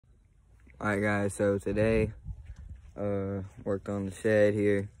Alright guys, so today worked on the shed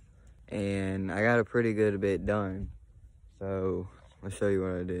here and I got a pretty good bit done. So I'll show you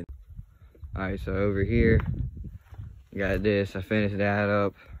what I did. Alright, so over here got this. I finished that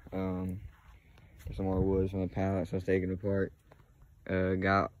up. Some more wood from the pallets I was taking apart.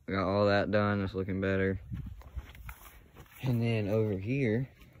 Got all that done. It's looking better. And then over here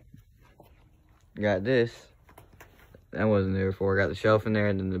got this. That wasn't there before. Got the shelf in there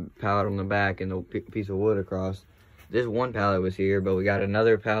and then the pallet on the back and the piece of wood across. This one pallet was here, but we got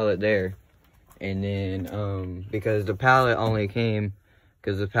another pallet there. And then, because the pallet only came,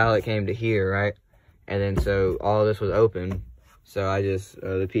 because the pallet came to here, right? And then so all this was open. So I just,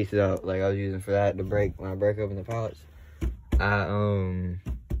 the pieces out, like I was using for that to break, when I break open the pallets, I,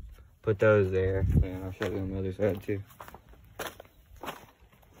 put those there. And I'll show you on the other side too.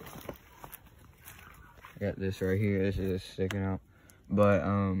 Got this right here. This is just sticking out. But,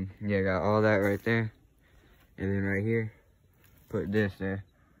 yeah, got all that right there. And then right here, put this there.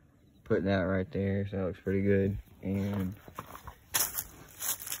 Put that right there. So that looks pretty good. And,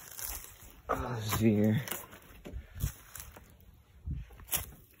 let's see here.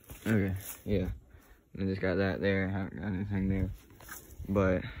 Okay, yeah. I just got that there. I haven't got anything there.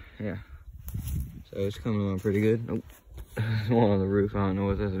 But, yeah. So it's coming along pretty good. Oh, there's one on the roof. I don't know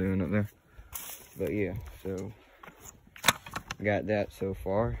what that's doing up there. But yeah, so got that so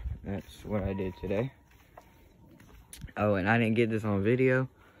far. That's what I did today. Oh, and I didn't get this on video,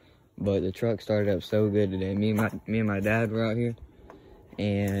 but the truck started up so good today. Me and my dad were out here,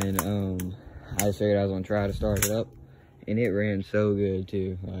 and I just figured I was gonna try to start it up, and it ran so good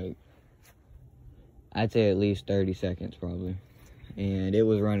too. Like, I'd say at least 30 seconds probably, and it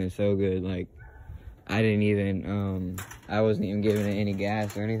was running so good. Like, I didn't even I wasn't even giving it any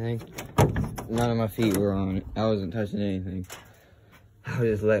gas or anything. None of my feet were on it. I wasn't touching anything. I was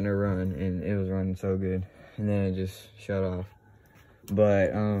just letting her run, and it was running so good. And then it just shut off.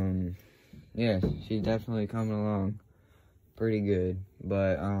 But, yeah, she's definitely coming along pretty good.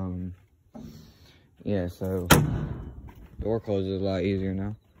 But, yeah, so door closes a lot easier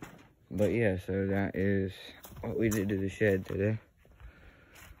now. But, yeah, so that is what we did to the shed today.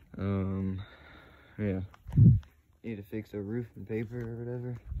 Yeah. Need to fix the roof and paper or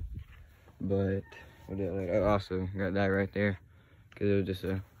whatever. But we'll do it later. I also got that right there because it was just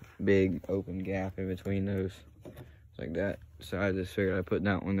a big open gap in between those, like that. So I just figured I'd put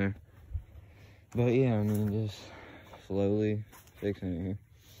that one there. But yeah, I mean, just slowly fixing it here.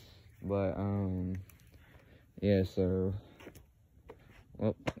 But yeah, so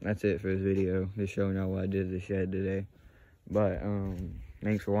well, that's it for this video. Just showing y'all what I did to the shed today. But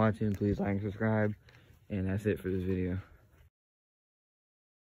thanks for watching. Please like and subscribe. And that's it for this video.